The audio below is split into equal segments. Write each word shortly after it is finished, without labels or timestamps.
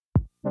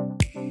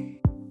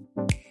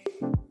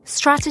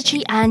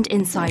Strategy and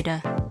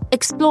Insider,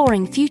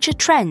 exploring future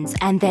trends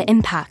and their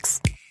impacts.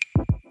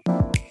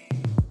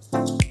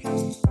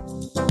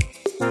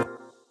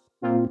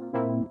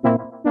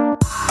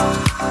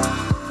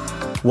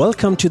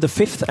 Welcome to the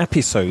 5th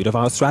episode of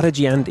our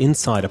Strategy and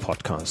Insider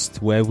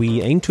podcast, where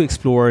we aim to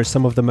explore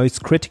some of the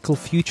most critical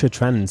future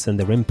trends and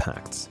their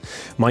impacts.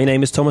 My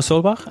name is Thomas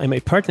Solbach. I'm a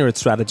partner at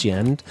Strategy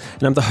and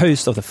I'm the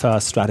host of the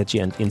first Strategy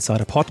and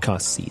Insider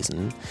podcast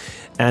season.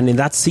 And in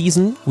that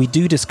season, we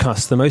do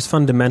discuss the most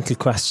fundamental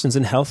questions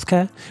in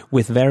healthcare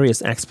with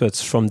various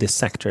experts from this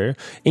sector,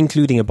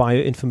 including a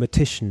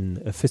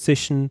bioinformatician, a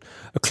physician,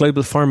 a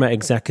global pharma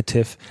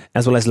executive,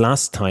 as well as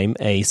last time,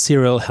 a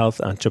serial health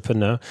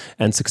entrepreneur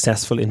and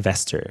successful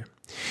investor.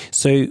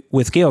 So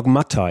with Georg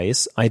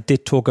Matthijs, I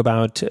did talk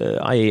about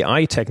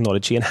IAI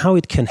technology and how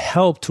it can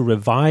help to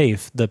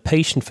revive the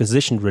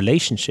patient-physician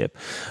relationship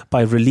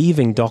by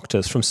relieving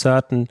doctors from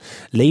certain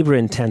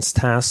labor-intense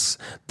tasks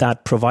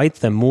that provide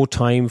them more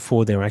time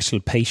for their actual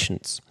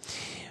patients.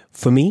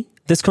 For me,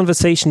 this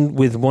conversation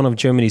with one of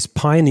Germany's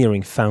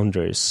pioneering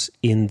founders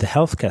in the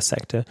healthcare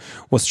sector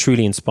was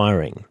truly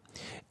inspiring.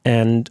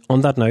 And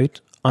on that note,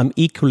 I'm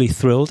equally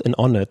thrilled and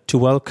honored to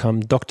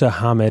welcome Dr.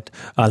 Hamed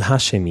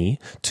Al-Hashemi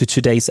to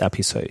today's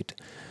episode.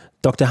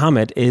 Dr.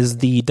 Hamed is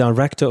the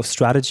Director of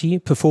Strategy,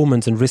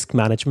 Performance and Risk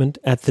Management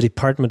at the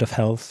Department of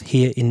Health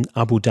here in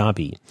Abu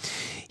Dhabi.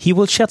 He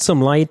will shed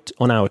some light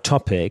on our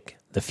topic,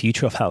 the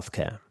future of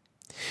healthcare.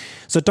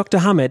 So Dr.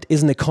 Hamed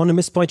is an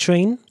economist by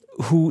training,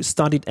 who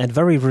studied at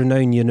very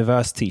renowned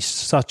universities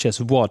such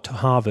as Watt,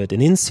 Harvard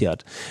and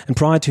INSEAD. And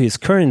prior to his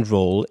current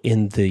role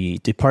in the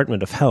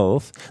Department of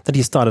Health that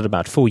he started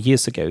about 4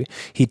 years ago,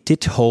 he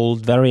did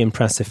hold very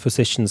impressive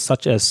positions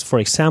such as, for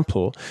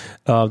example,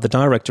 the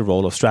director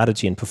role of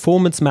strategy and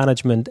performance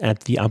management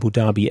at the Abu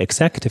Dhabi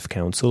Executive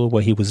Council,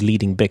 where he was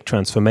leading big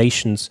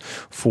transformations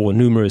for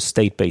numerous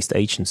state-based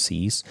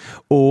agencies.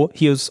 Or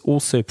he was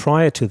also,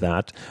 prior to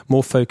that,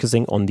 more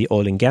focusing on the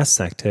oil and gas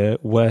sector,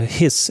 where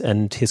his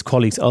and his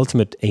colleagues' ultimate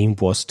aim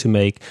was to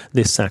make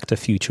this sector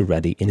future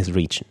ready in his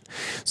region.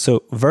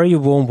 So very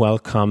warm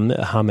welcome,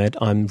 Hamed.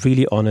 I'm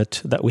really honored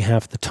that we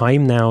have the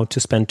time now to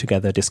spend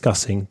together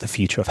discussing the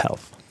future of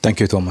health.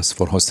 Thank you, Thomas,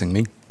 for hosting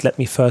me. Let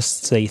me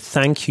first say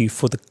thank you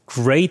for the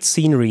great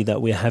scenery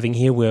that we're having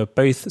here. We're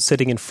both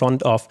sitting in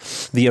front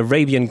of the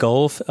Arabian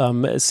Gulf,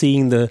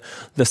 seeing the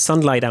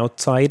sunlight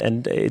outside,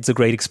 and it's a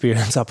great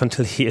experience up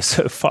until here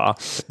so far.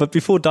 But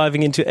before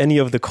diving into any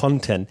of the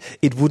content,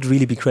 it would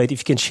really be great if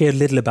you can share a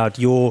little about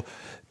your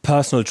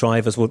personal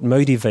drivers, what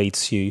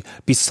motivates you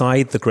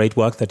beside the great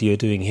work that you're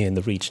doing here in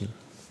the region.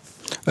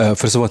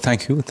 First of all,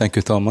 thank you. Thank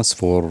you, Thomas,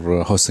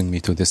 for hosting me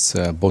to this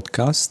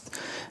podcast.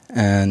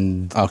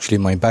 And actually,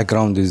 my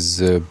background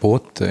is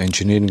both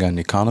engineering and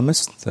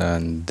economist.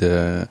 And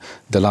the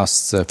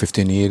last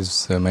 15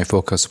 years, my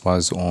focus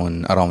was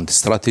on around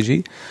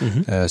strategy.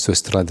 So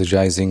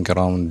strategizing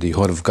around the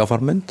whole of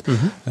government,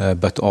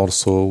 but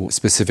also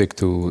specific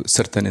to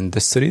certain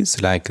industries,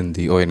 like in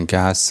the oil and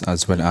gas,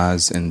 as well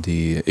as in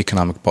the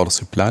economic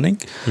policy planning.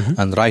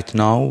 And right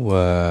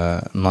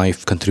now, my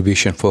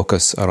contribution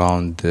focus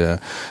around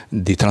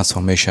the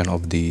transformation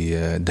of the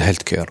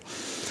healthcare.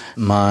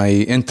 My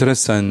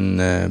interest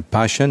and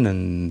passion,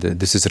 and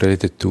this is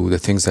related to the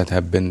things that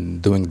I've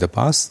been doing in the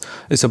past,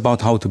 is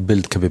about how to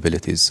build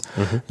capabilities.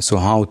 So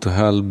how to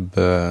help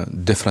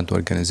different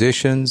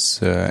organizations,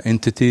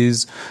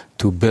 entities,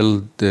 to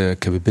build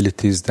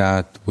capabilities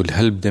that will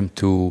help them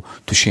to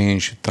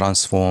change,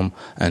 transform,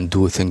 and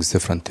do things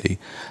differently.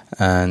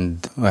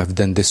 And I've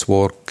done this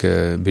work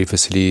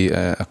previously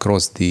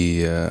across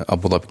the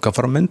Abu Dhabi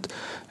government.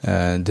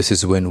 This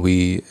is when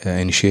we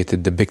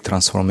initiated the big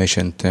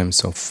transformation in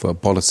terms of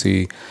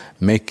policy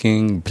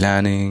making,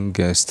 planning,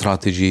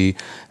 strategy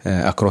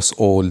across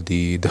all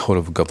the whole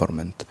of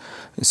government.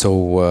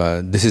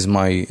 So this is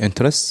my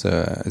interest.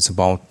 It's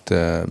about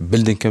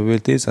building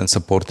capabilities and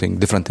supporting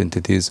different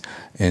entities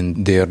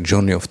in their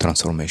journey of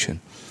transformation.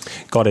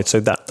 Got it.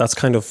 So that's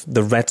kind of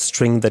the red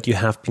string that you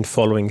have been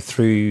following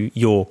through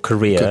your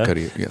career,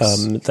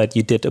 yes. That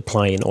you did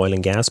apply in oil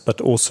and gas, but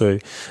also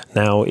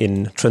now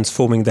in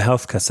transforming the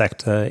healthcare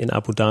sector in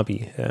Abu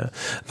Dhabi.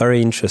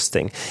 Very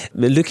interesting.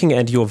 Looking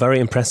at your very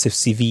impressive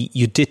CV,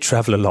 you did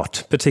travel a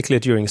lot, particularly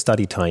during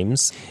study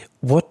times.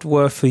 What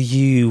were for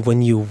you,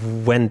 when you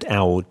went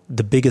out,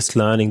 the biggest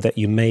learning that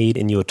you made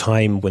in your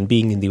time when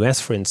being in the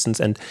US, for instance,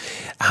 and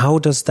how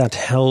does that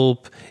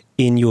help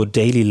in your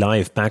daily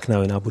life back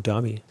now in Abu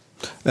Dhabi?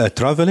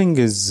 Traveling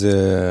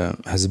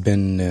has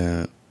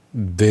been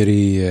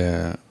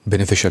very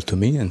beneficial to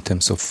me in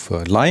terms of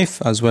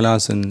life as well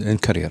as in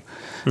career.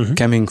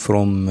 Coming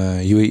from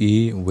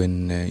UAE,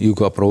 when you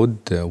go abroad,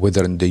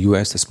 whether in the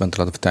US, I spent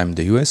a lot of time in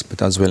the US,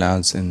 but as well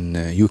as in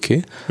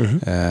UK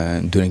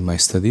during my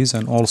studies,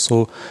 and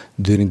also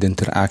during the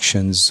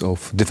interactions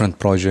of different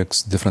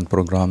projects, different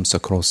programs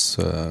across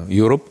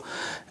Europe.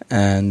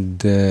 And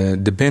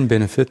the main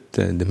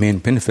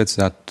benefits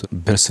that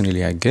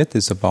personally I get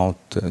is about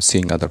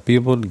seeing other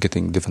people,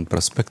 getting different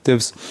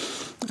perspectives.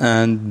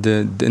 And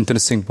the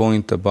interesting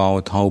point about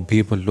about how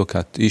people look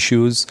at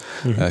issues,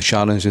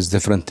 challenges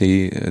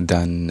differently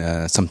than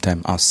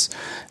sometimes us,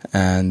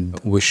 and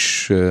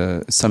which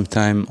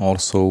sometimes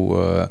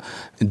also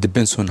it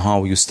depends on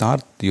how you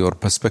start your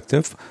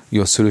perspective.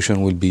 Your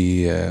solution will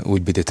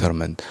be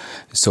determined.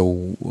 So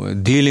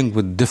dealing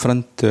with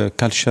different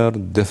culture,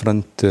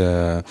 different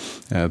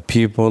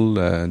people,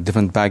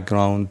 different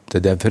background, the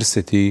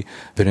diversity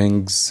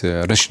brings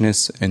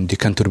richness in the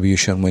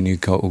contribution when you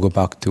go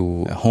back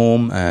to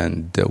home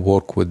and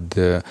work with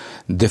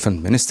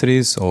different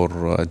ministries or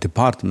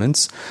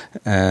departments,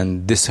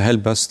 and this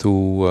helps us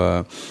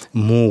to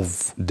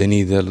move the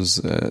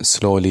needles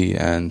slowly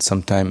and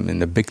sometimes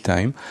in a big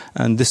time.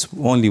 And this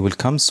only will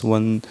comes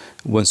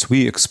once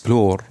we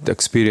explore the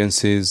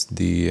experiences,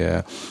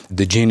 the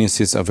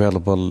geniuses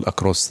available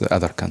across the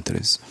other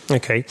countries.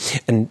 Okay,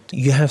 and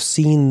you have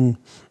seen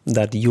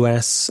that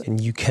US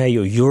and UK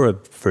or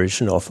Europe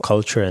version of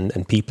culture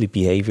and people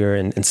behavior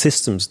and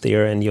systems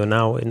there, and you're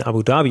now in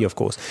Abu Dhabi, of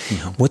course.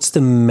 Mm-hmm. What's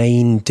the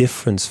main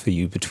difference for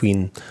you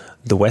between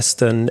the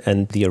Western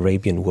and the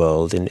Arabian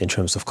world in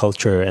terms of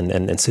culture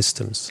and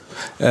systems?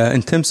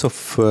 In terms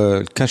of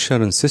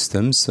culture and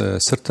systems,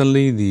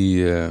 certainly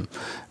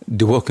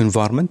the work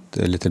environment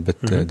a little bit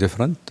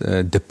different.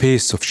 The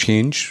pace of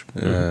change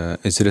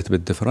is a little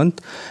bit different.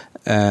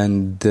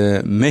 And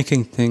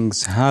making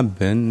things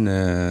happen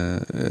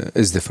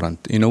is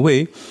different. In a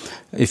way,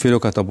 if you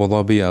look at Abu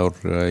Dhabi or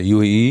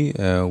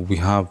UAE, we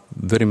have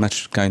very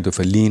much kind of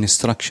a lean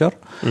structure.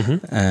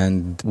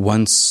 And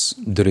once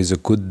there is a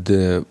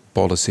good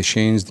policy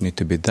change that need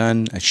to be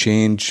done, a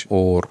change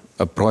or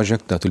a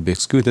project that will be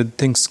executed,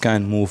 things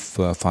can move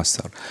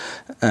faster.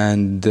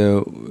 And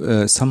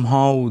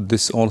somehow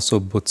this also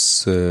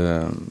puts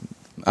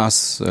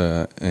us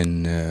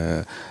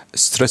in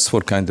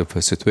stressful kind of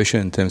a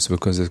situation in terms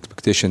because the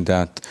expectation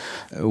that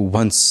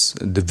once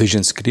the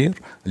vision is clear,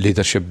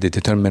 leadership they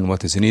determine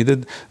what is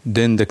needed,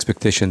 then the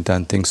expectation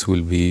that things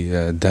will be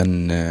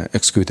done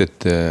executed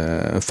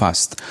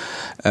fast.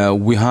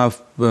 We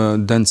have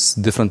done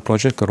different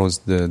projects across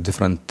the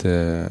different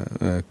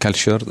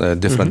culture,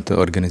 different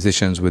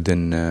organizations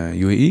within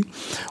UAE,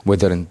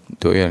 whether in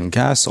the oil and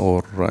gas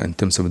or in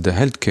terms of the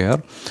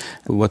healthcare.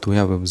 What we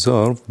have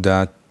observed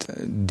that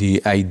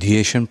the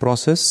ideation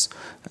process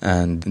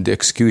and the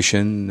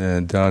execution,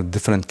 there are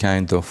different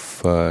kind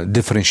of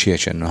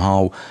differentiation,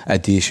 how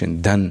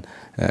ideation done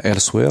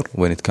elsewhere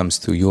when it comes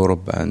to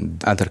Europe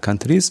and other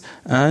countries,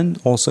 and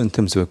also in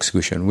terms of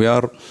execution.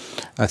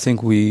 I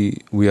think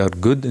we are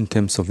good in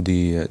terms of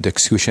the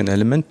execution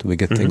element. We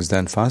get things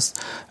done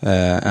fast,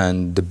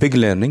 and the big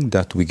learning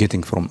that we're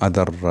getting from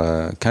other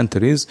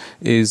countries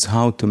is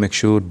how to make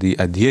sure the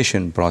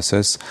ideation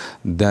process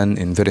done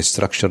in very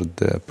structured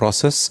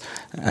process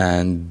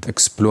and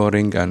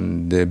exploring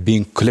and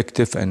being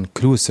collective and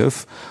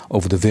inclusive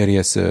of the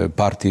various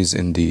parties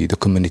in the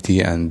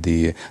community and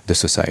the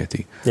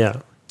society.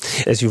 Yeah.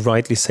 As you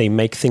rightly say,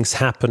 make things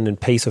happen in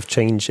pace of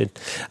change.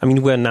 I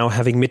mean, we're now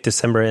having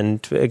mid-December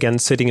and again,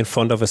 sitting in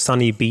front of a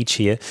sunny beach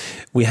here.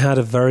 We had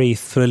a very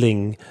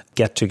thrilling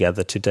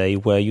get-together today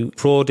where you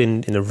brought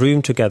in a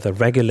room together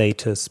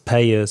regulators,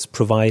 payers,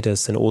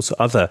 providers, and also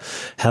other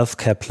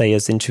healthcare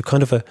players into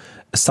kind of a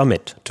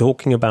summit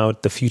talking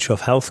about the future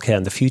of healthcare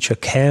and the future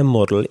care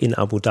model in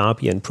Abu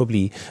Dhabi and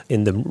probably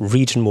in the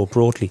region more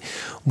broadly.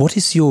 What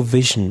is your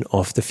vision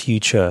of the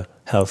future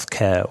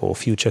healthcare or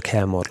future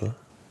care model?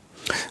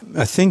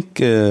 I think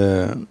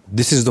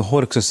this is the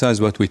whole exercise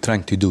what we're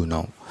trying to do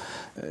now.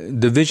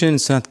 The vision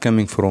is not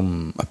coming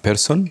from a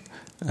person,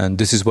 and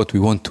this is what we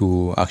want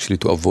to actually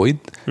to avoid,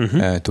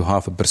 to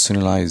have a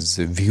personalized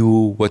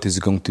view what is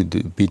going to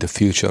be the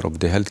future of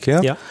the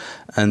healthcare. Yeah.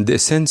 And the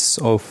essence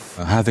of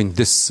having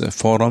this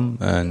forum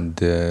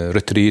and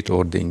retreat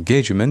or the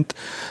engagement,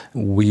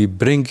 we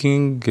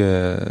bringing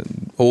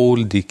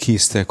all the key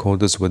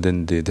stakeholders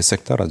within the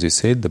sector, as you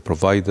said, the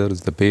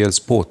providers, the payers,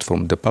 both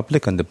from the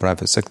public and the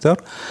private sector,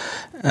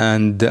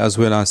 and as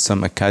well as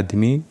some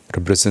academy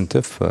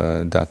representative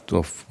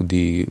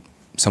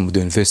some of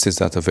the investors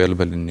that are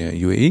available in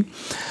UAE,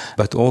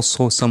 but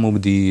also some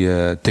of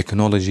the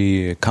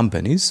technology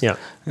companies,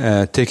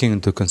 taking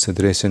into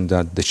consideration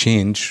that the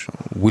change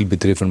will be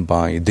driven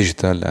by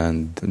digital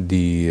and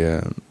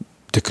the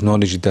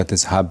technology that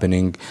is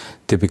happening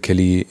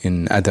typically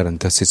in other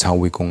industries, how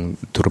we're going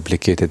to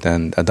replicate it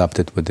and adapt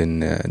it within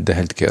the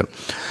healthcare.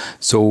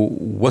 So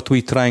what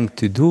we're trying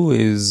to do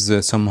is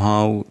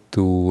somehow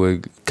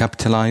to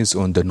capitalize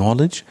on the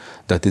knowledge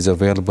that is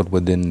available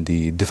within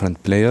the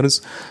different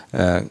players,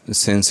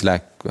 since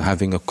like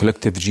having a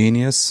collective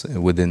genius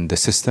within the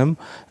system,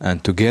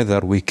 and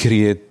together we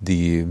create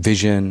the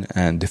vision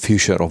and the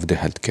future of the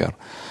healthcare.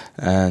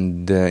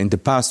 And in the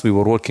past we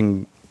were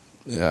working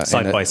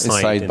side by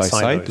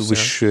side,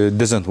 which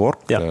doesn't work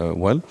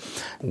well.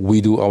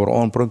 We do our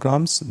own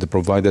programs. The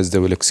providers, they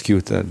will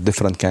execute a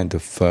different kind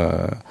of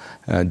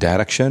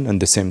direction, and at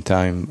the same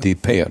time the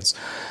payers.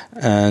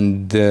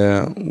 And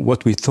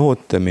what we thought,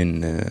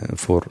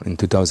 for in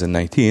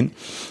 2019,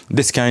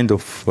 this kind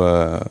of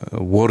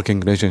working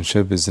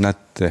relationship is not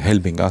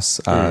helping us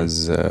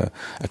as a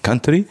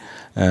country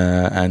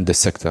and the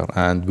sector.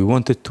 And we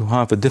wanted to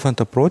have a different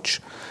approach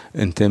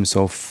in terms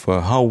of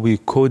how we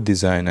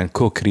co-design and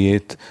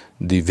co-create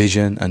the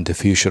vision and the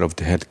future of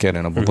the healthcare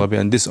in Abu Dhabi.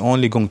 And this is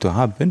only going to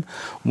happen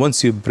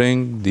once you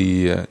bring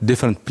the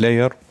different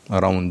player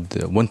around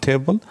one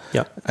table,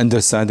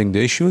 understanding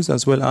the issues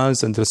as well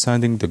as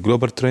understanding the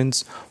global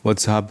trends,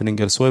 what's happening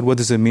elsewhere, what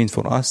does it mean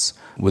for us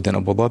within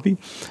Abu Dhabi,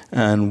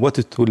 and what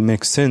it will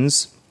make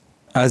sense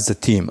as a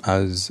team,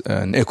 as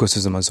an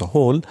ecosystem as a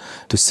whole,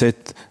 to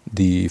set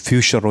the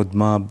future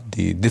roadmap,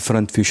 the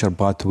different future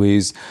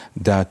pathways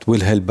that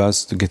will help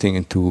us to getting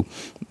into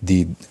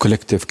the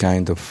collective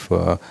kind of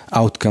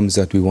outcomes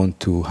that we want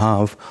to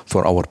have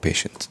for our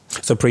patients.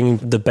 So bringing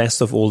the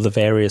best of all the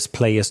various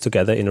players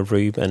together in a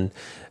room and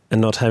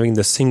not having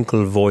the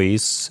single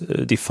voice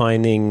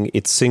defining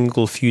its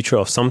single future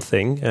of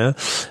something,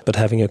 but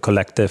having a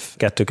collective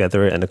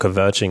get-together and a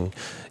converging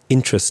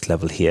interest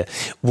level here.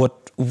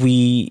 What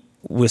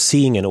we're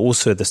seeing, and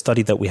also the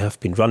study that we have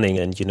been running,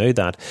 and you know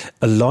that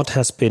a lot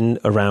has been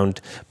around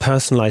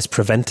personalized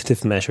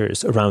preventative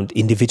measures around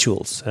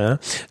individuals,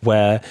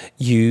 where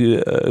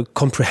you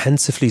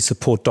comprehensively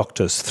support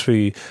doctors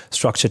through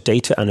structured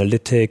data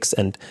analytics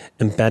and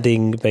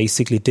embedding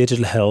basically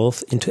digital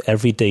health into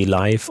everyday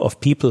life of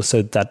people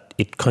so that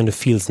it kind of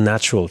feels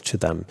natural to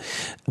them.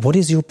 What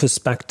is your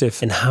perspective,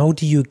 and how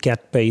do you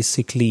get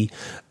basically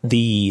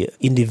the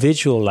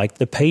individual, like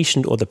the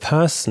patient or the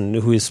person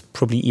who is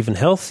probably even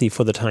healthy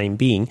for the time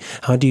being,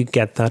 how do you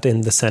get that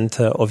in the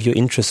center of your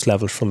interest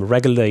level from a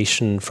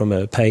regulation, from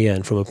a payer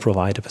and from a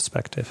provider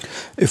perspective?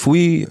 If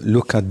we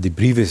look at the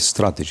previous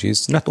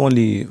strategies, not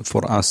only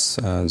for us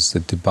as the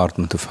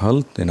Department of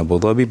Health in Abu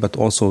Dhabi, but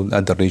also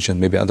other regions,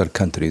 maybe other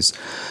countries,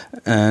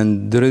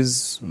 and there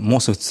is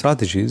most of the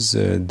strategies,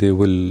 they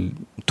will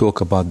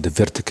talk about the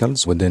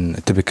verticals within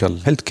typical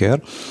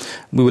healthcare.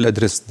 We will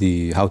address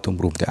how to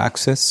improve the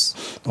access,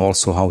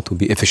 also how to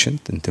be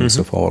efficient in terms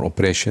of our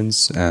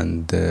operations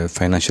and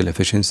financial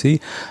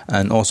efficiency,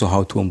 and also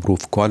how to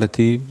improve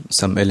quality,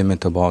 some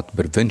element about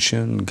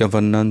prevention,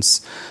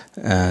 governance,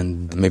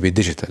 and maybe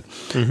digital.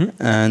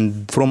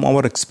 And from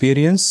our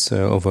experience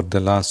over the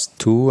last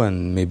 2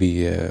 and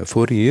maybe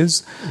 4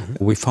 years,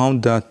 we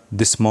found that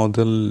this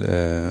model,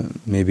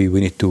 maybe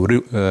we need to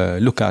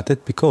look at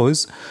it,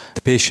 because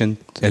the patient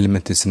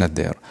element is not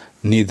there,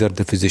 neither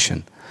the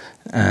physician.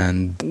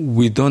 And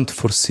we don't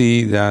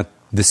foresee that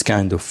this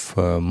kind of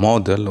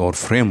model or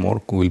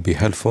framework will be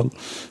helpful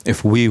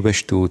if we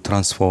wish to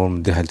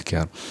transform the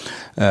healthcare.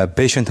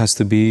 Patient has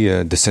to be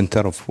the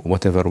center of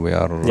whatever we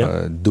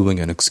are doing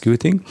and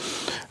executing,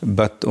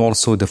 but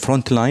also the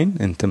front line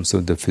in terms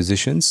of the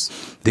physicians.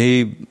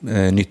 They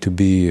need to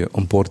be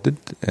onboarded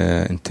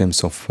in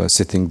terms of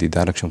setting the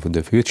direction for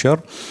the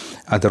future.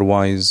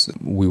 Otherwise,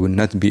 we will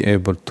not be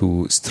able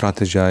to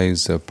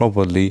strategize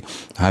properly,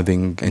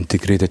 having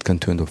integrated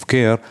continuum of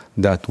care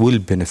that will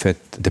benefit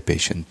the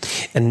patient.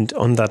 And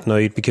on that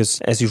note,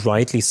 because as you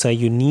rightly say,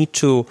 you need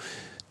to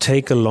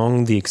take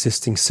along the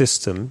existing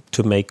system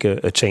to make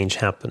a change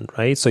happen,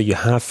 right? So you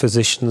have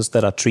physicians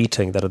that are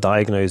treating, that are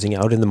diagnosing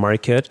out in the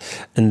market,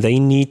 and they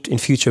need in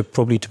future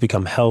probably to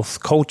become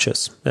health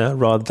coaches,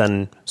 rather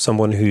than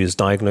someone who is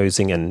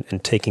diagnosing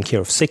and taking care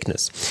of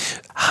sickness.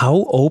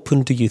 How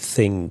open do you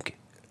think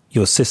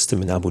your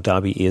system in Abu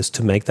Dhabi is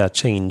to make that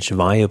change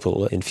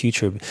viable in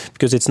future?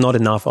 Because it's not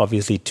enough,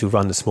 obviously, to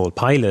run a small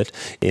pilot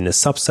in a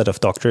subset of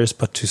doctors,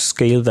 but to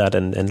scale that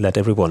and let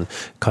everyone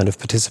kind of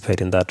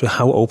participate in that.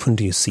 How open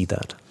do you see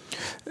that?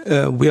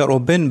 We are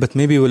open, but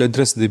maybe we'll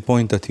address the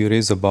point that you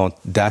raised about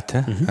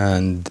data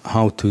and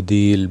how to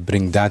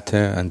bring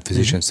data and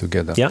physicians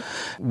together. Yeah.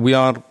 We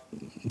are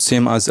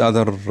same as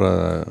other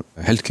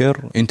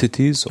healthcare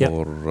entities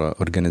or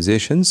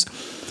organizations.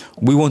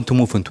 We want to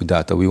move into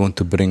data. We want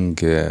to bring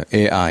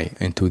AI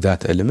into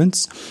that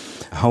elements.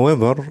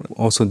 However,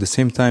 also at the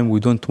same time, we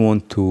don't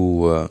want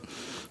to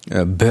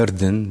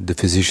burden the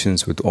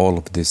physicians with all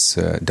of this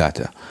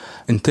data.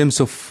 In terms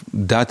of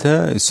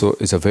data, so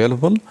is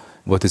available.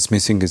 What is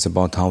missing is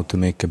about how to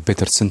make a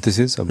better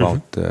synthesis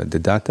about the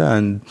data.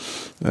 And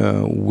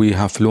we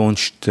have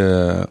launched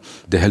the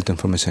Health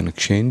Information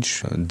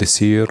Exchange this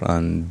year.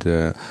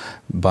 And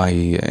by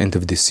end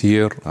of this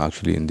year,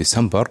 actually in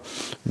December,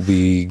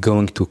 we're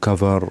going to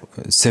cover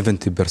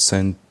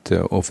 70%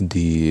 of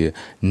the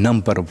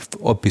number of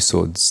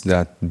episodes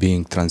that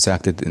being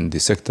transacted in the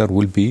sector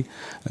will be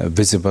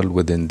visible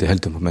within the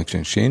health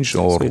information exchange,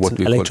 or so it's what an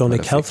we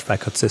electronic call health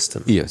record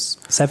system. Yes,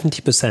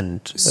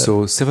 70%.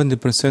 So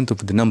 70%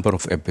 of the number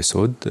of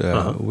episode,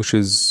 which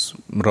is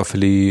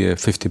roughly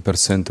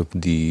 50% of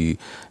the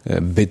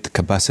bed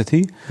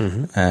capacity,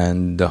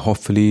 and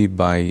hopefully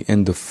by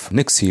end of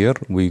next year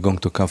we're going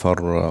to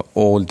cover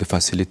all the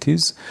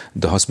facilities,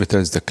 the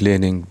hospitals, the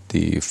clinic,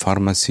 the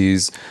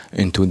pharmacies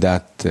into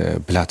that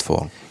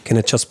platform. Can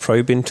I just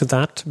probe into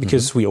that?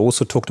 Because we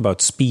also talked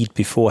about speed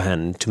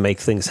beforehand to make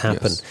things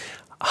happen. Yes.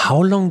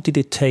 How long did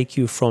it take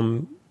you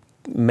from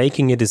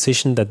making a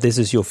decision that this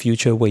is your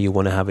future, where you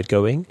want to have it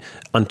going,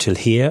 until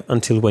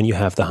when you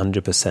have the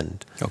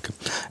 100%? Okay.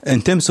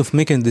 In terms of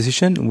making a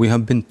decision, we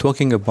have been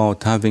talking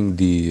about having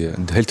the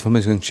health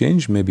information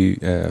exchange maybe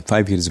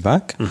 5 years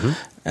back.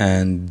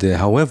 And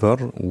however,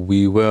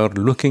 we were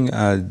looking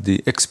at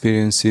the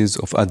experiences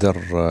of other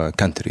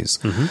countries.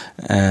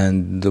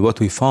 And what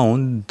we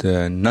found,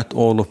 not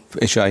all of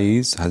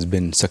HIEs has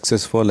been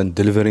successful in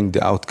delivering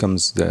the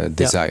outcomes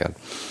desired.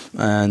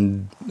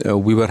 And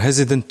we were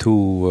hesitant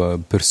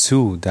to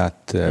pursue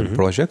that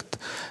project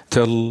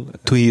till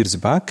 2 years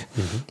back,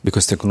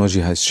 because technology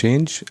has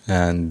changed,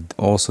 and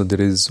also there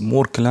is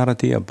more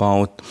clarity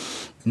about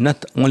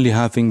not only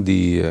having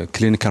the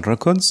clinical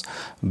records,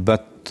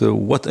 but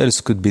what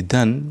else could be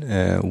done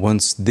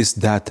once this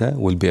data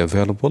will be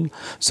available.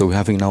 So we're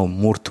having now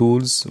more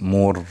tools,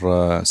 more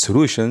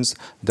solutions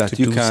that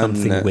you can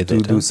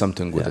do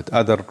something with it.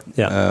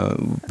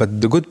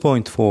 But the good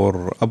point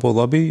for Abu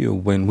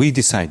Dhabi, when we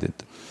decided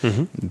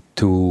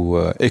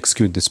to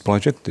execute this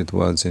project, it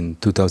was in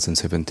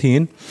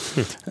 2017,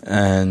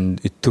 and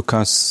it took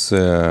us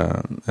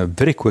a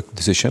very quick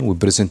decision. We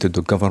presented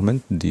to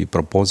government the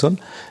proposal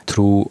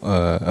through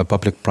a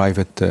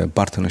public-private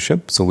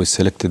partnership. So we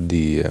selected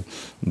the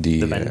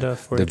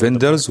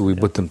vendors, we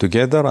put them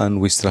together, and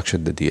we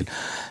structured the deal.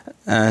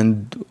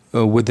 And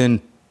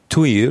within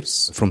 2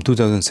 years, from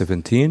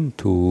 2017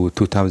 to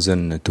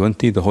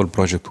 2020, the whole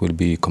project will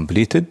be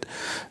completed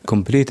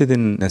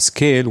in a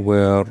scale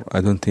where I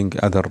don't think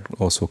other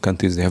also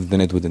countries they have done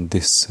it within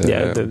this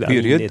period. I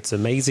mean, it's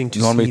amazing to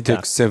normally see it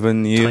takes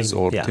 7 years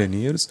or 10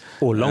 years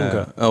or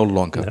longer.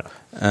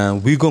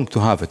 We're going to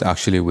have it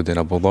actually within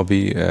Abu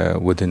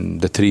Dhabi within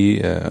the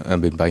 3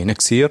 by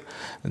next year,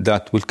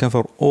 that will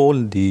cover all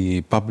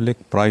the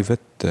public,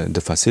 private,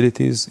 the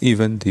facilities,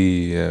 even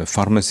the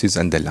pharmacies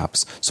and the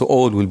labs. So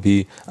all will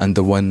be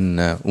under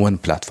one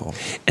platform.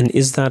 And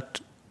is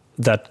that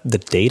the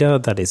data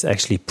that is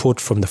actually put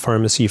from the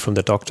pharmacy, from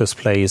the doctor's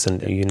place,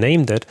 and you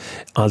named it,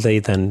 are they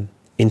then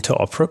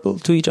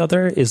interoperable to each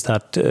other? Is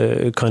that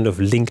kind of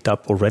linked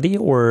up already,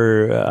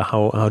 or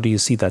how do you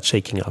see that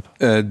shaking up?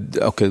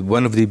 Okay,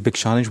 one of the big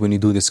challenge when you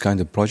do this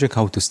kind of project,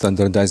 how to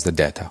standardize the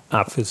data.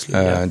 Obviously,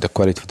 the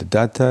quality of the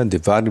data, the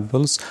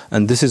variables,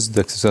 and this is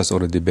the exercise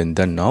already been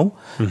done now.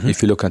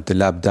 If you look at the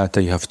lab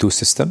data, you have 2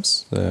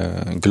 systems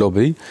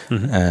globally,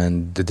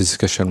 and the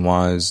discussion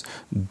was,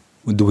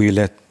 do we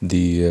let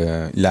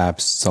the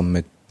labs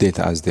submit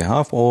data as they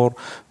have, or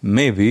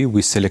maybe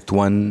we select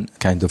one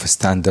kind of a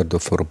standard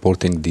of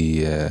reporting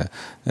the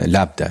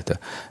lab data.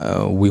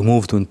 We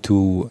moved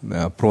into an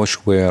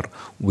approach where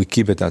we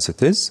keep it as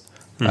it is,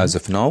 as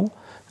of now,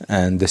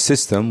 and the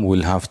system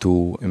will have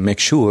to make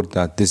sure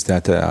that this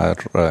data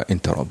are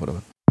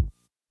interoperable.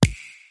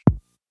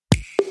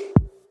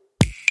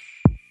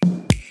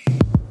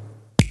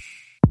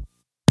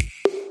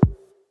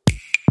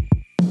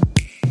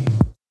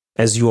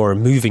 As you are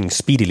moving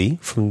speedily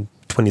from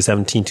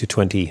 2017 to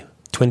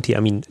 2020, I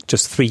mean,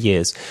 just 3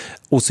 years.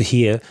 Also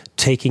here,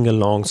 taking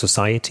along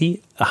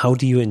society, how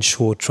do you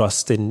ensure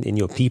trust in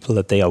your people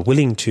that they are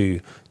willing to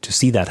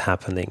see that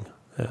happening?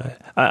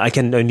 I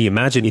can only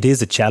imagine it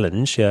is a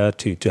challenge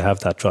to have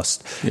that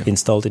trust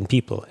installed in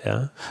people.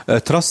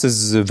 Trust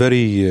is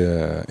very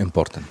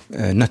important,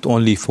 not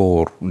only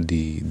for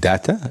the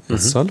data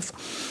itself,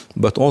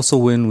 but also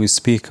when we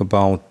speak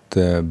about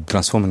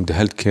transforming the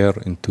healthcare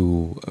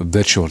into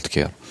virtual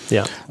care.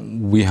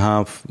 We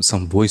have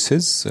some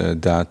voices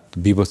that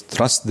people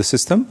trust the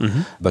system,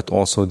 but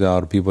also there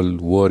are people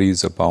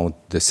worries about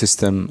the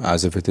system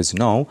as if it is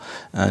now.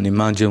 And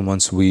imagine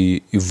once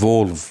we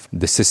evolve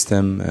the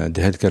system,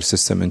 the healthcare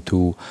system,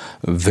 into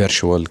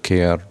virtual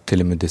care,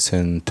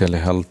 telemedicine,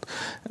 telehealth,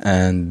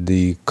 and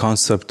the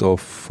concept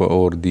of,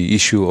 or the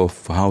issue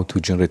of how to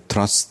generate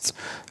trust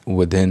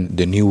within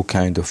the new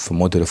kind of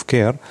model of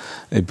care,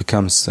 it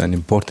becomes an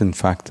important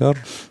factor.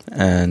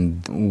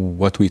 And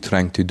what we're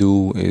trying to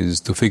do is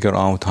to figure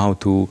out how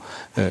to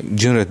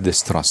generate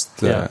this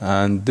trust.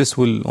 And this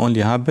will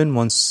only happen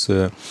once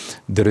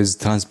there is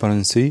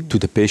transparency to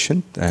the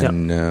patient,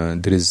 and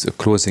there is a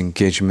close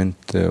engagement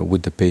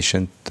with the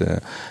patient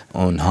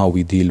on how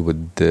we deal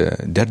with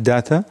their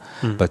data,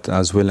 but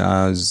as well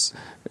as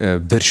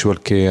virtual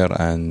care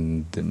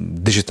and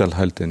digital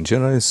health in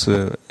general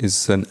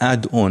is an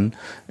add-on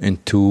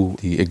into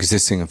the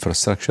existing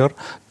infrastructure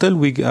till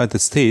we get at a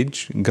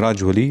stage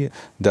gradually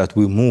that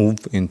we move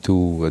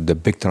into the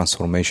big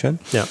transformation.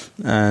 Yeah.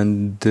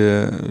 And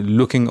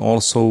looking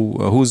also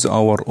who's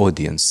our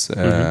audience.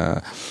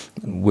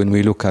 When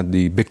we look at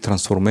the big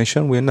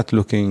transformation, we're not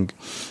looking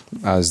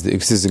as the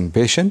existing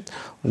patient.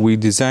 We're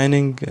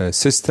designing a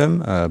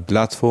system, a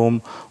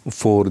platform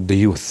for the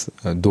youth,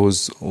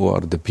 those who are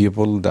the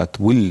people that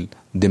will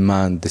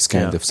demand this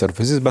kind of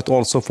services, but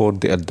also for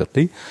the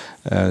elderly.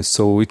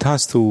 So it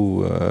has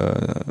to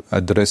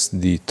address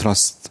the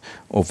trust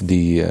of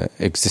the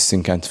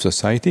existing kind of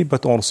society,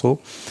 but also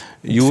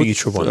youth,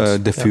 future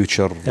ones. The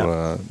future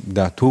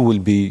that who will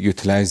be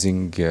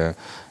utilizing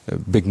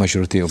big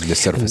majority of the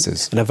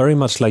services. And I very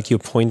much like your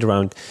point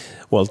around,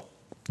 well,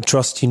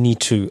 trust you need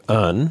to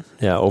earn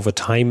over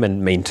time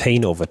and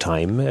maintain over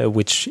time,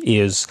 which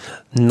is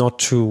not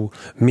to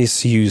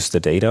misuse the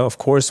data, of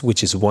course,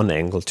 which is one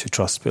angle to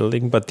trust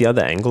building. But the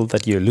other angle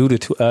that you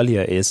alluded to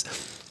earlier is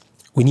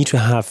we need to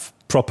have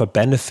proper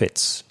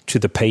benefits to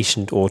the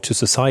patient or to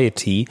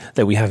society,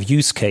 that we have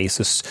use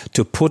cases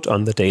to put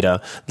on the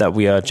data that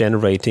we are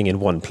generating in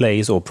one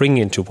place or bring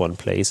into one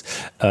place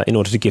in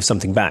order to give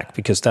something back,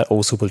 because that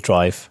also will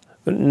drive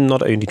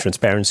not only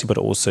transparency, but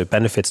also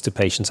benefits to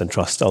patients and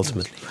trust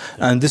ultimately.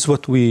 And this is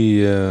what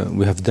we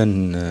have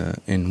done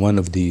in one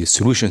of the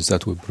solutions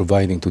that we're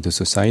providing to the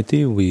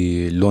society.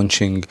 We're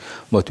launching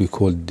what we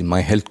call the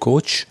My Health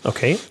Coach.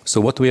 Okay.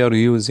 So what we are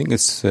using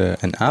is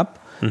an app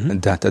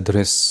that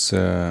address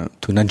to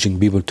nudging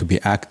people to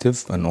be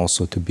active and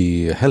also to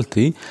be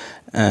healthy.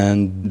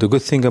 And the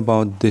good thing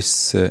about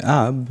this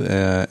app,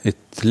 it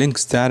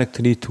links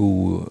directly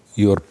to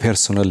your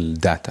personal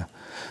data.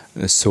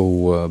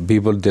 So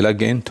people, they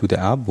log into the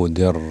app with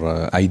their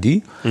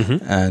ID,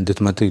 and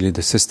automatically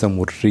the system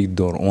will read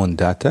their own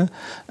data.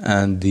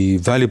 And the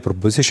value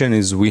proposition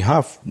is we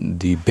have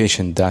the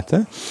patient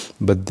data,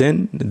 but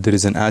then there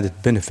is an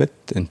added benefit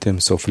in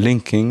terms of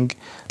linking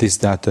this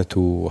data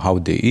to how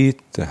they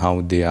eat,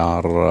 how they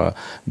are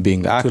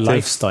being active. To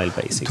lifestyle,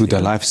 basically. To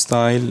the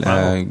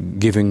lifestyle,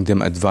 giving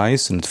them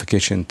advice,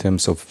 notification in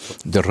terms of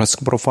the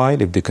risk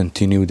profile, if they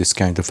continue this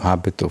kind of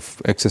habit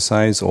of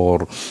exercise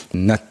or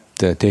not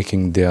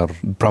taking their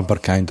proper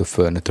kind of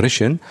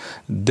nutrition.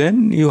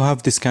 Then you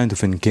have this kind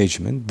of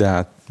engagement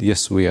that,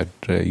 yes, we are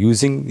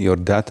using your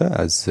data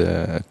as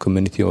a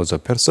community or as a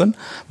person,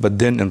 but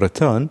then in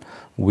return,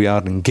 we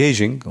are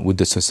engaging with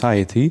the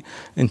society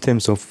in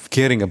terms of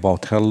caring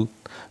about health,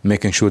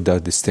 making sure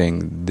that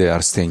they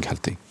are staying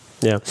healthy.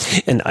 Yeah,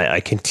 and I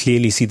can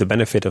clearly see the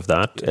benefit of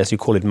that, as you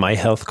call it, My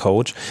Health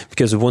Coach,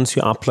 because once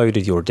you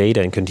uploaded your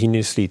data and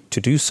continuously to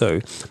do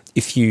so,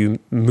 if you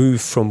move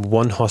from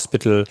one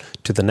hospital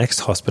to the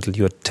next hospital,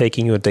 you're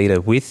taking your data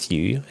with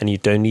you and you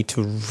don't need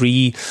to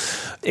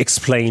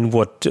re-explain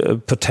what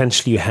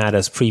potentially you had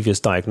as previous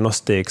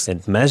diagnostics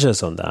and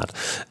measures on that.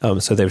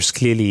 So there's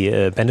clearly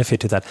a benefit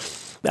to that.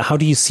 How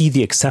do you see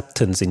the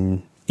acceptance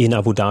in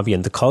Abu Dhabi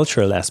and the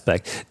cultural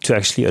aspect to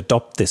actually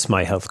adopt this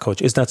My Health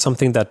Coach? Is that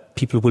something that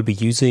people will be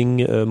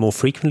using more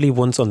frequently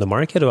once on the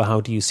market, or how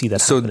do you see that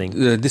happening?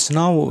 So this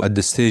now at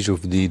the stage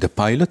of the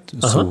pilot.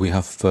 So we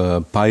have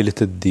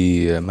piloted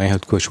the My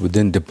Health Coach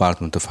within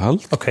Department of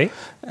Health. Okay.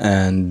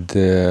 And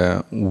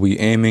we're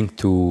aiming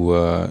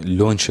to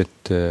launch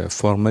it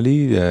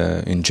formally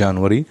in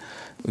January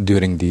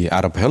during the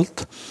Arab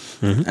Health.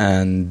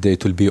 And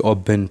it will be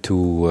open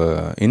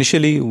to,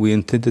 initially we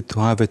intended to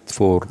have it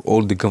for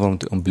all the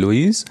government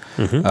employees,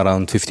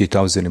 around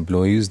 50,000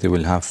 employees, they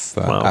will have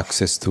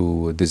access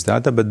to this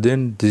data, but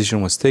then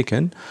decision was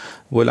taken,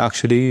 well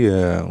actually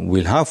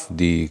we'll have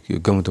the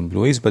government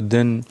employees, but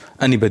then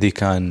anybody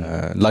can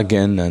log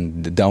in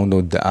and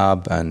download the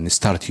app and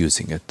start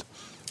using it.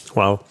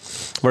 Wow.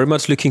 Very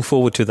much looking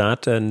forward to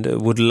that, and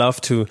would love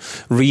to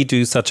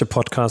redo such a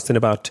podcast in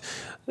about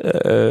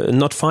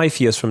not 5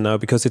 years from now,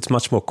 because it's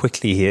much more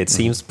quickly here, it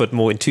seems, but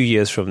more in 2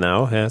 years from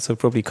now. Yeah, so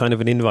probably kind of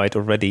an invite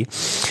already.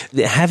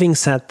 Having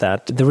said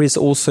that, there is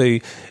also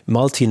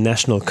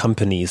multinational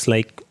companies,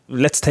 like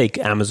let's take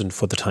Amazon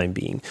for the time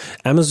being.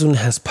 Amazon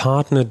has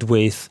partnered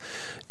with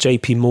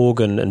JP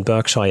Morgan and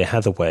Berkshire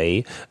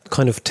Hathaway,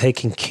 kind of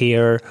taking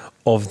care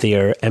of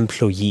their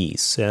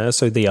employees. Yeah?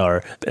 So they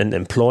are an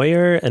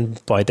employer and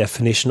by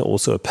definition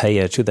also a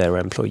payer to their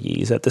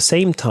employees. At the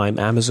same time,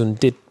 Amazon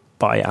did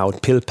buy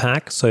out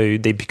PillPack, so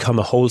they became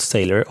a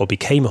wholesaler,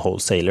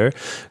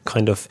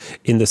 kind of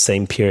in the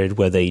same period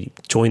where they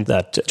joined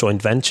that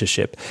joint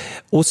ventureship.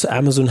 Also,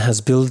 Amazon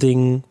has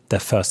building their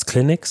first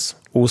clinics,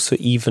 also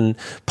even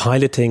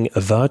piloting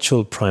a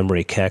virtual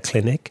primary care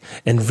clinic,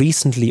 and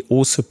recently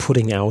also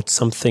putting out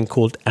something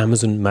called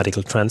Amazon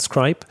Medical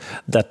Transcribe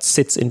that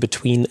sits in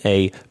between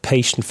a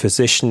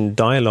patient-physician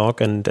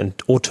dialogue and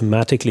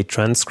automatically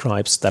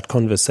transcribes that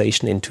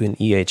conversation into an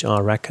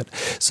EHR record.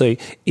 So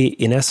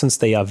in essence,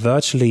 they are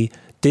virtually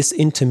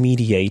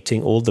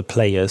disintermediating all the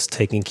players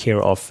taking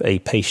care of a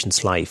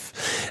patient's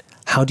life.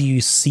 How do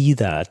you see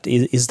that?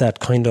 Is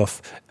that kind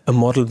of a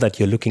model that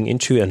you're looking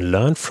into and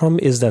learn from?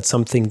 Is that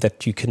something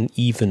that you can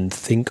even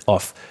think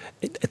of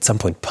at some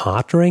point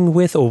partnering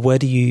with, or where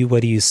do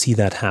you see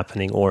that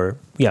happening? Or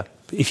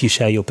if you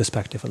share your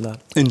perspective on that.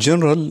 In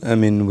general, I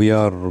mean, we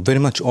are very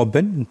much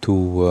open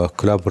to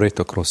collaborate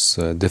across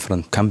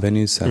different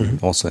companies and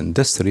also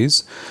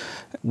industries.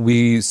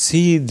 We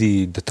see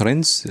the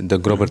trends, the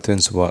global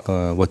trends,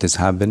 what is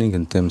happening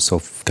in terms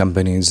of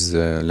companies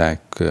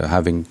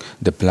having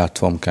the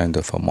platform kind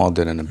of a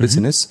model and a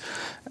business.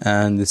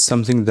 And it's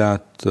something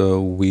that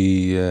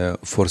we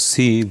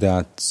foresee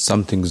that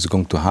something is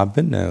going to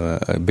happen,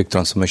 a big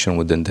transformation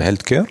within the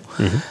healthcare.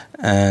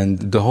 And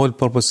the whole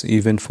purpose,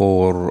 even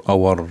for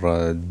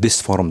our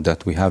this forum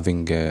that we're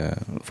having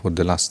for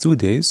the last 2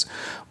 days,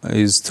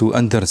 is to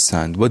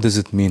understand what does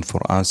it mean for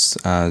us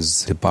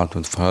as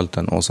Department of Health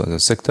and also as a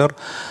sector,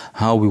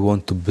 how we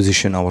want to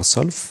position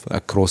ourselves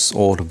across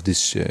all of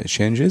these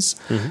changes.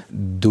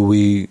 Do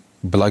we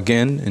plug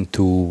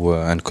into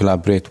and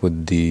collaborate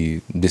with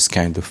this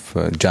kind of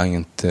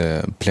giant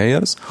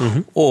players,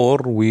 or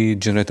we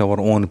generate our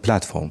own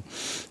platform,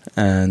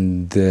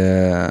 and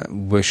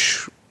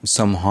which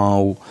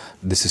somehow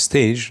this is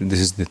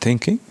the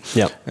thinking.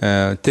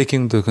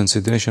 Taking into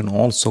consideration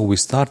also, we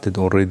started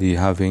already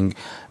having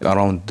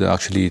around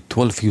actually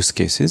 12 use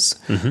cases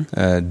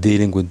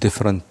dealing with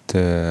different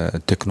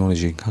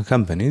technology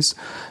companies.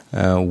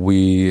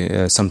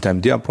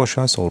 Sometimes they approach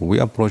us or we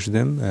approach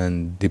them,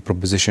 and the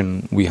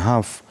proposition we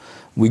have,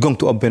 we're going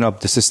to open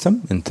up the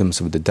system in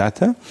terms of the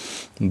data.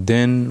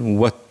 Then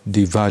what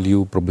the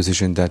value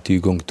proposition that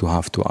you're going to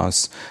have to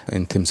us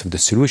in terms of the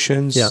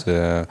solutions,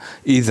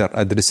 either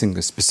addressing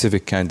a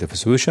specific kind of a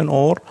solution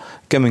or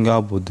coming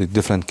up with a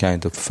different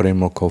kind of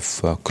framework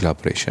of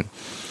collaboration.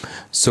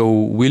 So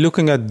we're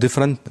looking at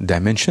different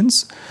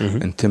dimensions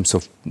in terms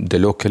of the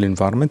local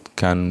environment.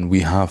 Can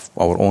we have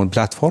our own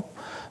platform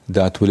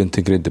that will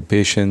integrate the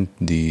patient,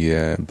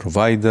 the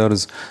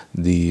providers,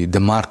 the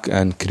mark,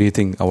 and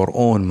creating our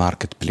own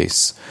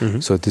marketplace?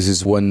 So this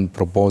is one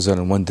proposal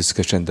and one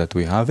discussion that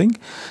we're having.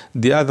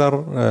 The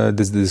other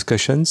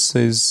discussions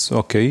is,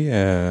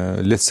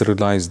 let's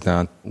realize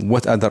that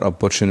what other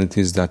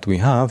opportunities that we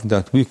have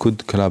that we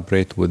could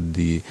collaborate with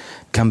the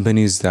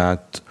companies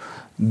that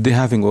they're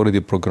having already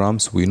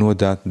programs. We know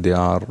that they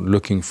are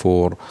looking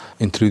for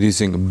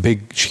introducing a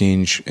big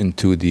change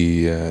into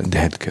the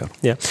healthcare.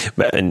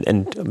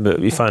 And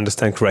if I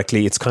understand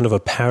correctly, it's kind of a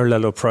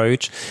parallel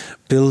approach,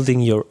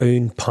 building your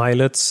own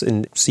pilots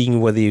and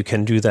seeing whether you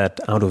can do that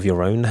out of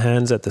your own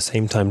hands, at the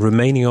same time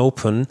remaining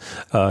open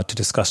to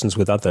discussions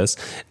with others.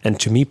 And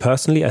to me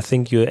personally, I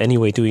think you're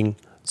anyway doing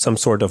some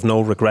sort of no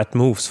regret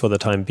moves for the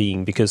time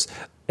being, because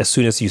as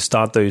soon as you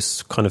start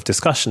those kind of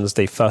discussions,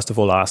 they first of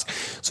all ask,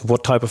 so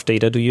what type of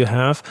data do you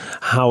have?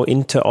 How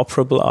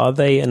interoperable are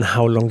they? And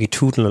how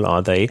longitudinal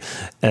are they?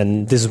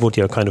 And this is what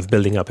you're kind of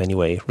building up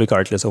anyway,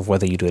 regardless of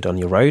whether you do it on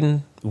your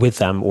own, with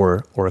them,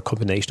 or a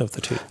combination of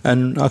the two.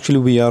 And actually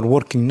we are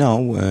working now.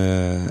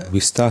 We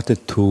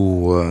started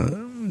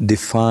to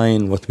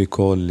define what we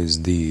call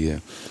is the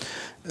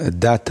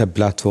data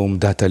platform,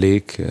 data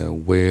lake,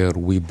 where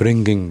we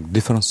bringing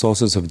different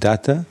sources of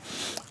data.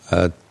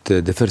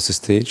 The first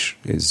stage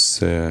is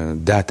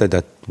data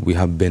that we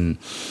have been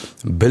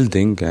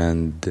building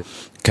and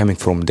coming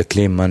from the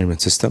claim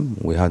management system.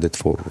 We had it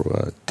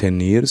for 10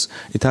 years.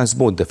 It has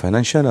both the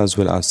financial as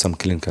well as some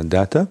clinical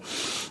data.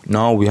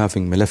 Now we're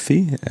having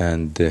Malafi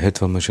and the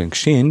Health Information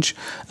Exchange,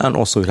 and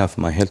also we have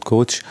My Health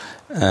Coach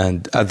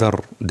and other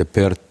the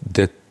paired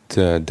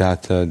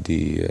data,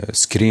 the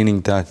screening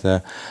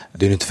data,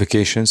 the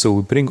notification. So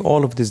we bring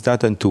all of this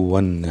data into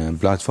one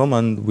platform,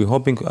 and we're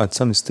hoping at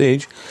some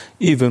stage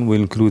even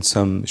we'll include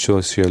some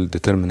social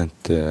determinant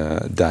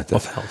data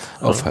of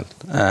health.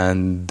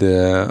 And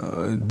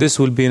this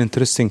will be an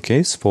interesting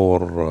case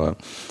for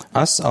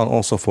us and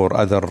also for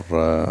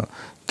other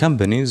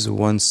companies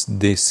once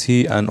they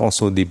see, and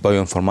also the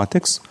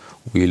bioinformatics.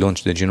 We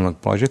launched the Genomic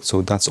Project,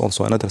 so that's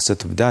also another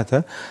set of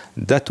data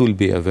that will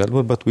be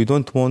available, but we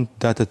don't want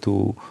data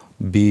to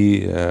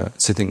be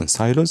sitting in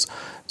silos.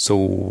 So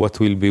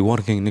what we'll be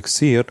working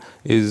next year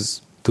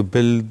is to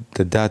build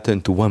the data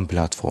into one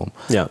platform.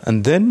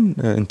 And then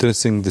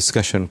interesting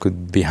discussion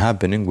could be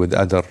happening with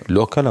other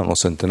local and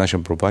also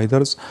international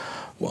providers,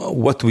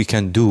 what we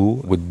can do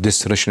with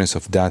this richness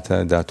of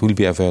data that will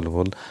be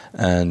available,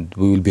 and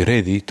we will be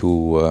ready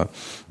to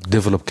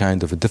develop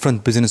kind of a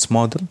different business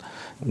model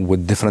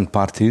with different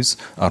parties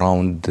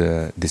around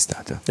this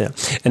data.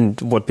 And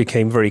what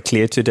became very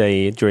clear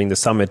today during the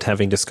summit,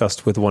 having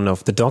discussed with one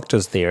of the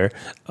doctors there,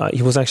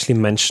 he was actually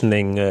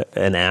mentioning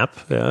an app,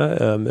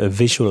 a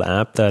visual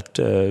app that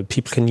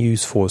people can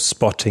use for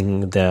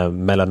spotting their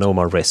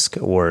melanoma risk,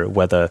 or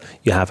whether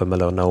you have a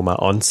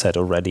melanoma onset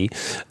already.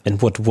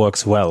 And what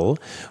works well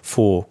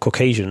for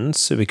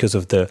Caucasians, because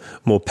of the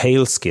more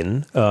pale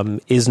skin,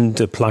 isn't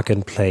a plug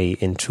and play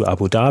into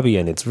Abu Dhabi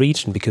and its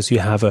region, because you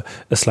have a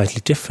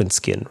slightly different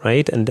skin,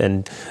 right? And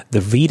the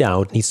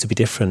readout needs to be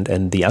different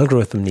and the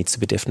algorithm needs to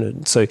be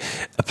different. So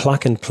a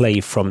plug and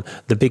play from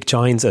the big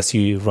giants, as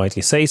you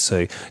rightly say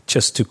so,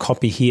 just to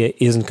copy here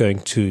isn't going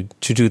to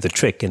do the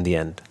trick in the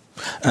end.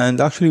 And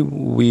actually,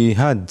 we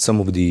had some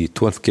of the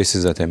 12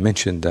 cases that I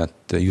mentioned, that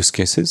use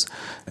cases,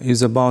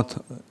 is about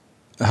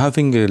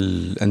having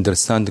an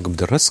understanding of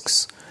the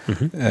risks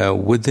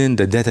within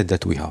the data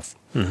that we have.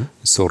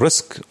 So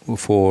risk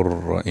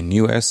for in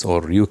US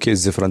or UK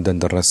is different than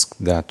the risk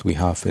that we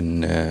have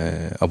in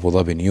Abu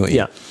Dhabi and UAE.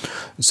 Yeah.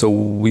 So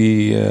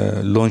we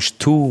launched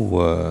two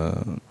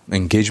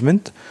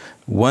engagement,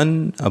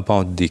 one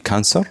about the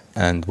cancer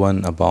and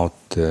one about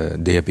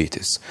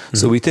diabetes.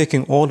 So we're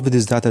taking all of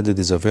this data that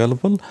is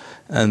available,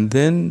 and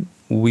then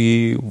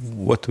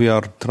what we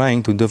are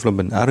trying to develop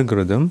an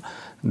algorithm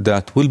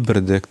that will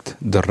predict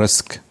the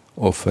risk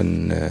of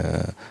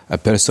a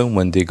person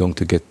when they're going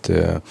to get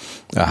a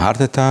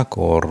heart attack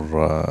or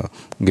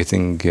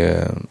getting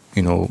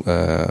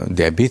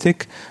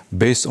diabetic,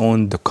 based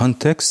on the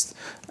context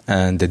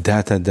and the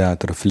data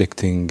that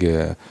reflecting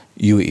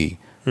UAE.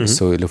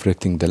 So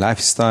reflecting the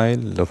lifestyle,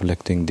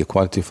 reflecting the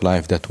quality of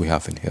life that we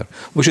have in here,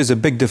 which is a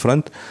big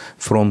difference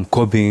from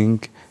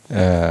copying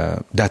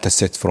data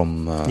sets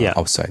from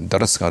outside. The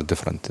risks are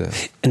different.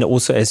 And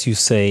also, as you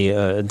say,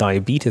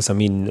 diabetes, I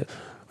mean,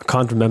 I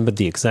can't remember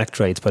the exact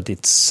rate, but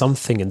it's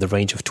something in the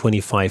range of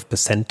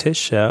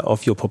 25%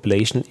 of your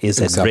population is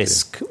at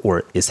risk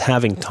or is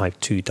having type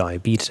 2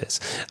 diabetes.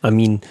 I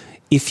mean,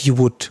 if you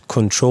would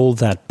control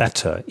that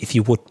better, if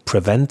you would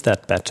prevent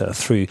that better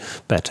through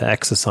better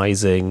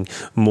exercising,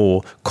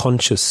 more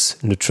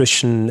conscious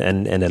nutrition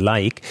and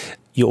alike,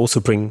 you also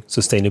bring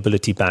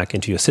sustainability back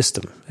into your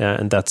system.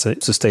 And that's a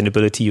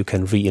sustainability you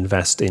can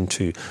reinvest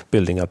into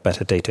building up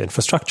better data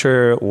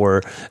infrastructure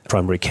or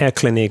primary care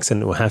clinics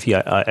and what have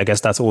you. I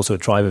guess that's also a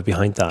driver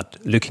behind that,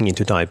 looking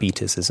into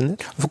diabetes, isn't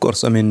it? Of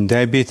course. I mean,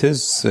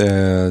 diabetes,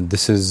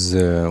 this is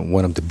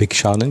one of the big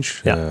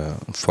challenge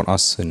for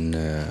us in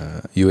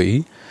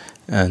UAE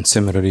and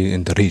similarly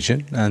in the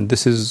region. And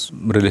this is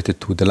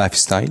related to the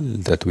lifestyle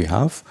that we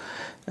have.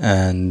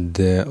 And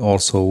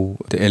also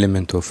the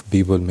element of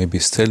people maybe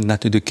still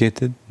not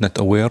educated, not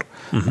aware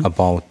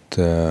about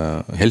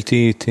healthy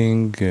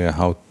eating,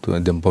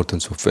 the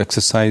importance of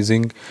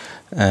exercising.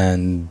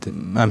 And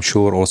I'm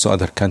sure also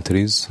other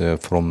countries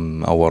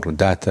from our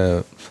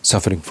data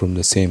suffering from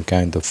the same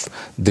kind of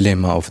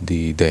dilemma of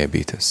the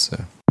diabetes.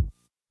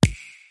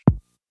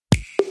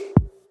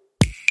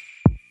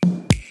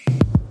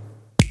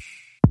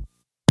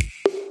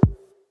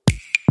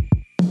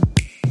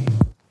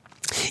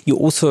 You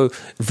also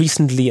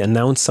recently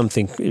announced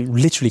something,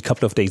 literally a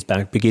couple of days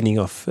back, beginning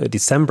of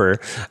December,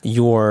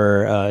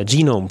 your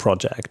genome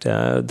project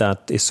that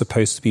is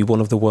supposed to be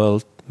one of the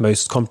world's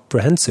most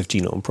comprehensive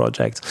genome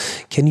projects.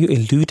 Can you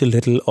allude a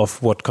little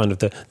of what kind of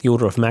the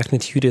order of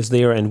magnitude is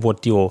there and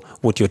what your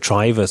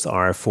drivers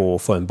are for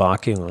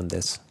embarking on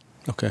this?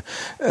 Okay.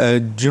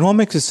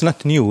 Genomics is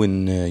not new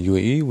in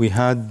UAE. We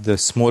had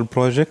small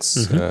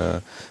projects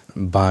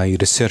by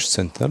research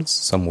centers,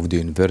 some of the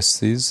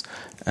universities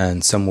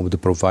and some of the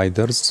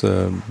providers.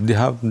 They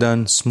have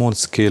done small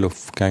scale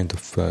of kind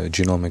of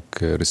genomic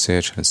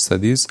research and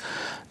studies,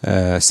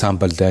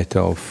 sample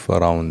data of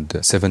around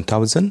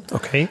 7,000.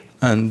 Okay.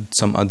 And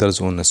some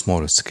others on a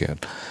smaller scale.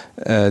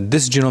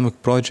 This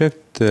genomic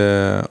project,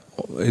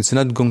 it's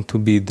not going to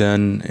be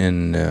done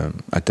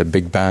at a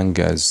big bang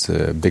as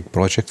a big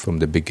project from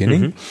the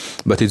beginning,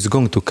 but it's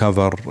going to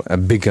cover a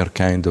bigger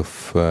kind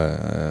of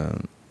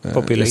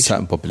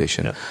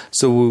population. Yeah.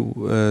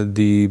 So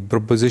the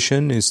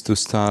proposition is to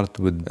start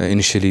with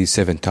initially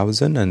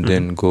 7,000 and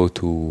then go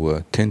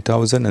to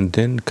 10,000 and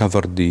then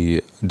cover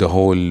the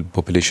whole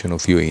population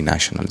of UAE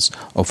nationals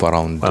of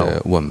around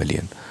 1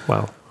 million.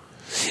 Wow.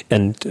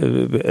 And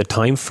a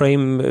time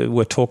frame,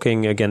 we're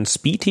talking against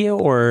speed here,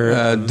 or?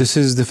 This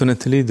is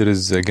definitely, there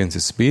is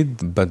against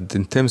speed, but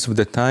in terms of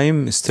the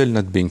time, still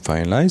not being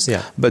finalized.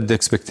 Yeah. But the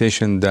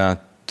expectation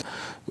that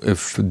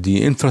if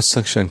the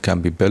infrastructure can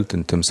be built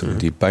in terms of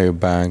the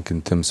biobank,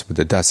 in terms of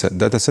the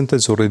data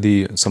centers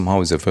already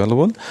somehow is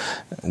available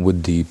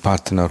with the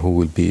partner who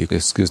will be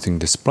executing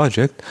this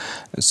project.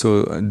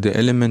 So the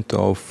element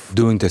of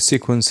doing the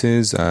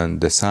sequences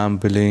and the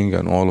sampling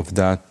and all of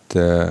that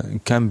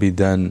can be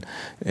done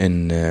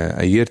in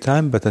a year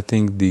time. But I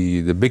think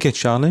the bigger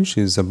challenge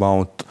is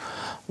about,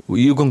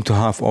 you're going to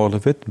have all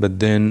of it, but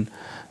then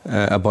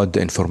about the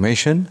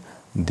information,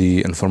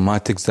 the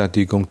informatics that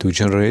you're going to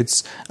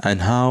generate, and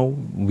how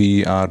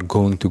we are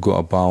going to go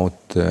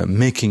about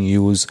making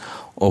use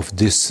of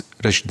this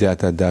rich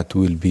data that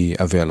will be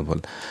available.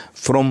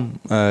 From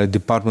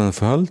Department of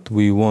Health,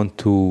 we want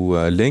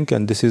to link,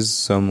 and this is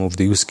some of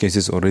the use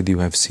cases already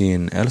we have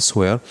seen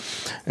elsewhere.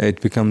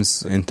 It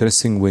becomes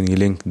interesting when you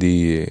link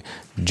the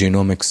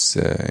genomics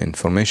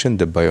information,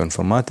 the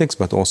bioinformatics,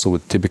 but also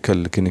with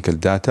typical clinical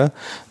data,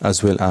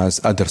 as well as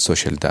other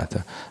social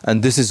data.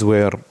 And this is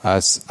where,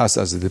 as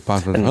the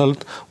Department of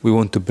Health, we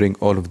want to bring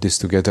all of this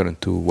together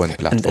into one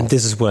platform. And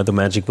this is where the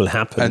magic will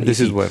happen. And this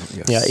is where,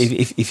 yes. Yeah,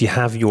 if you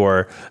have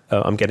your,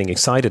 I'm getting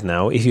excited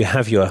now, if you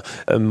have your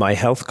My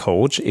Health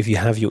Coach, if you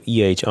have your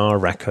EHR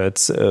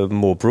records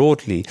more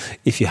broadly,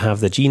 if you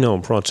have the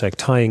Genome Project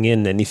tying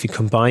in, and if you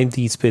combine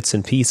these bits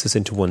and pieces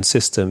into one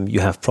system, you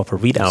have proper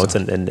readouts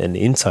and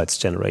insights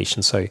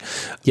generation. So,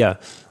 yeah,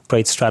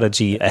 great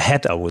strategy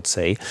ahead, I would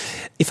say.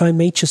 If I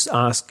may just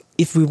ask,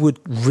 if we would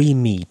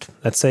re-meet,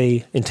 let's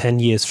say in 10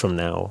 years from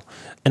now,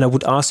 and I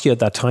would ask you at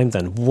that time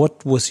then,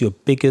 what was your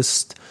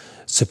biggest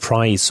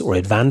surprise or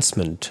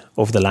advancement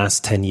over the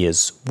last 10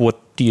 years? What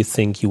do you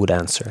think you would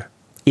answer?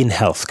 In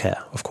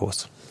healthcare, of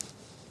course.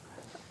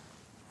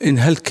 In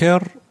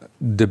healthcare,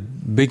 the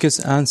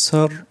biggest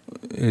answer,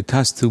 it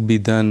has to be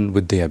done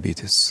with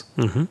diabetes.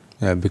 Mm-hmm.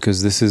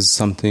 Because this is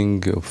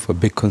something of a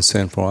big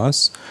concern for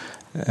us,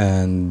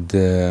 and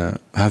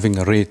having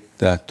a rate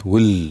that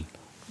will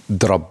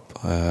drop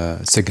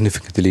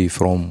significantly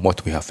from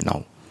what we have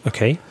now.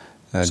 Okay,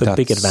 so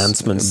big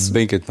advancements.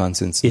 Big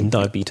advancements in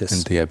diabetes.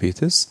 In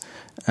diabetes,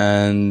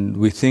 and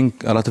we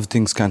think a lot of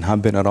things can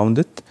happen around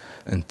it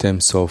in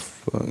terms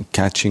of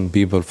catching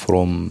people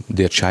from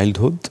their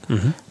childhood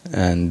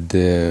and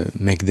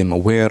make them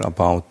aware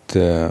about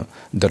the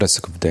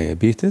risk of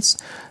diabetes.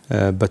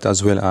 But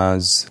as well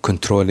as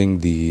controlling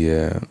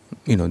the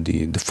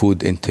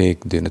food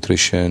intake, the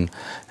nutrition,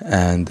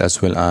 and as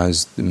well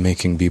as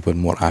making people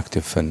more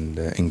active and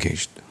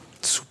engaged.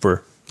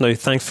 Super. No,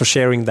 thanks for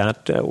sharing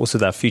that, also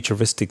that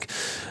futuristic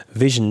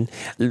vision.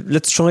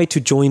 Let's try to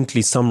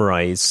jointly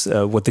summarize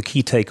what the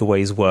key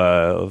takeaways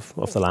were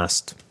of the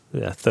last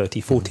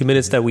 30, 40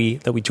 minutes that we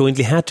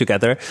jointly had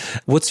together.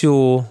 What's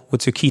your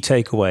key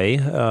takeaway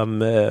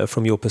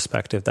from your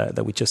perspective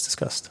that we just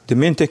discussed? The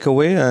main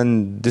takeaway,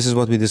 and this is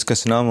what we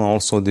discussed now, and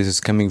also this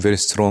is coming very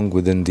strong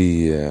within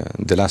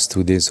the last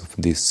 2 days of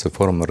this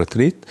forum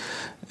retreat,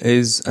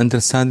 is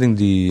understanding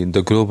the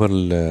global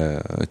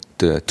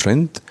the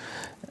trend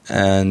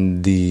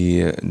and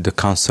the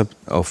concept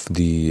of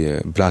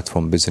the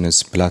platform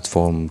business,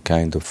 platform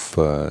kind of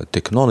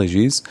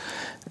technologies.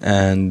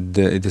 And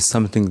it is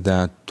something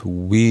that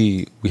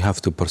we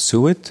have to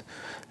pursue it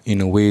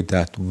in a way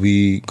that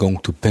we going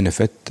to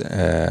benefit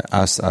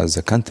us as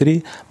a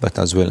country, but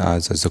as well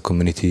as a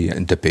community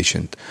and the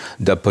patient.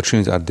 The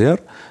opportunities are there,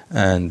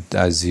 and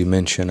as you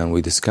mentioned and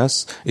we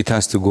discussed, it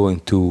has to go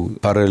into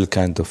parallel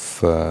kind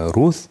of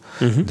route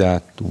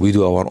that we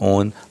do our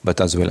own,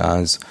 but as well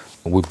as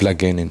we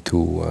plug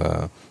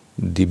into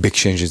the big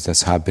changes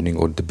that's happening,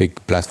 or the big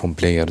platform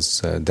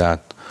players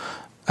that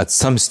at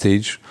some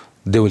stage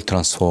they will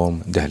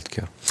transform the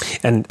healthcare.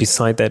 And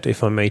beside that,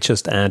 if I may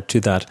just add to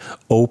that,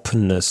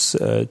 openness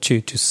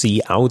to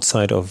see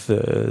outside of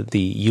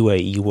the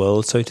UAE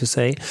world, so to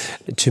say,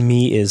 to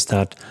me is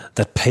that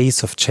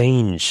pace of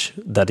change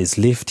that is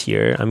lived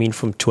here. I mean,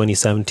 from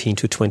 2017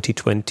 to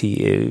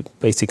 2020,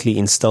 basically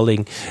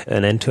installing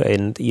an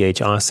end-to-end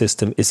EHR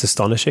system is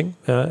astonishing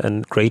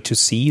and great to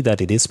see that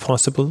it is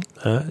possible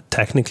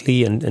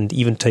technically, and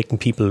even taking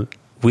people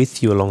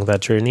with you along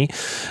that journey.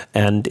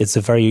 And it's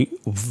a very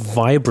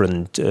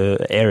vibrant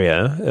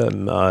area,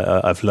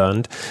 I've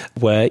learned,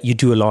 where you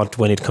do a lot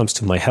when it comes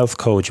to My Health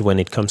Coach, when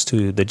it comes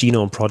to the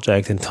Genome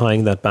Project, and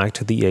tying that back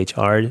to the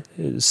EHR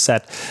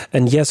set.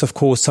 And yes, of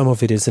course, some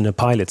of it is in a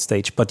pilot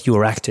stage, but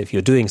you're active,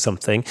 you're doing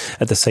something,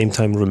 at the same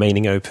time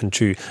remaining open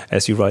to,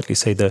 as you rightly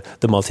say, the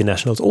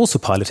multinationals also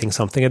piloting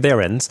something at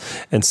their ends,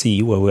 and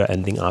see where we're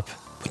ending up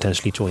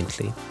potentially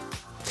jointly.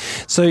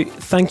 So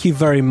thank you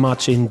very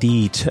much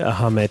indeed,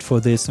 Hamed, for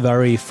this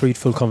very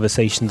fruitful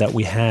conversation that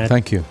we had.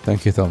 Thank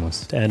you,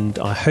 Thomas. And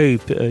I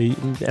hope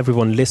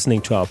everyone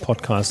listening to our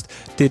podcast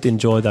did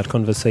enjoy that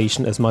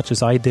conversation as much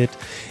as I did.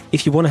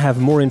 If you want to have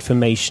more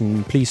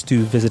information, please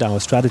do visit our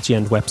Strategy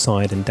End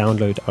website and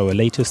download our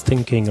latest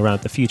thinking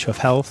around the future of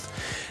health.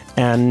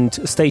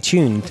 And stay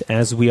tuned,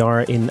 as we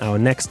are in our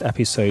next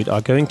episode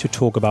are going to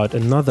talk about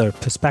another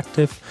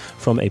perspective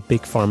from a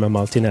big pharma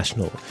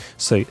multinational.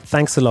 So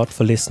thanks a lot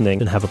for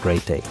listening and have a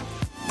great day.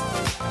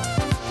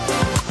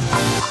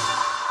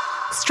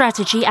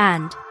 Strategy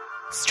and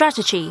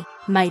Strategy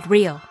made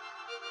real.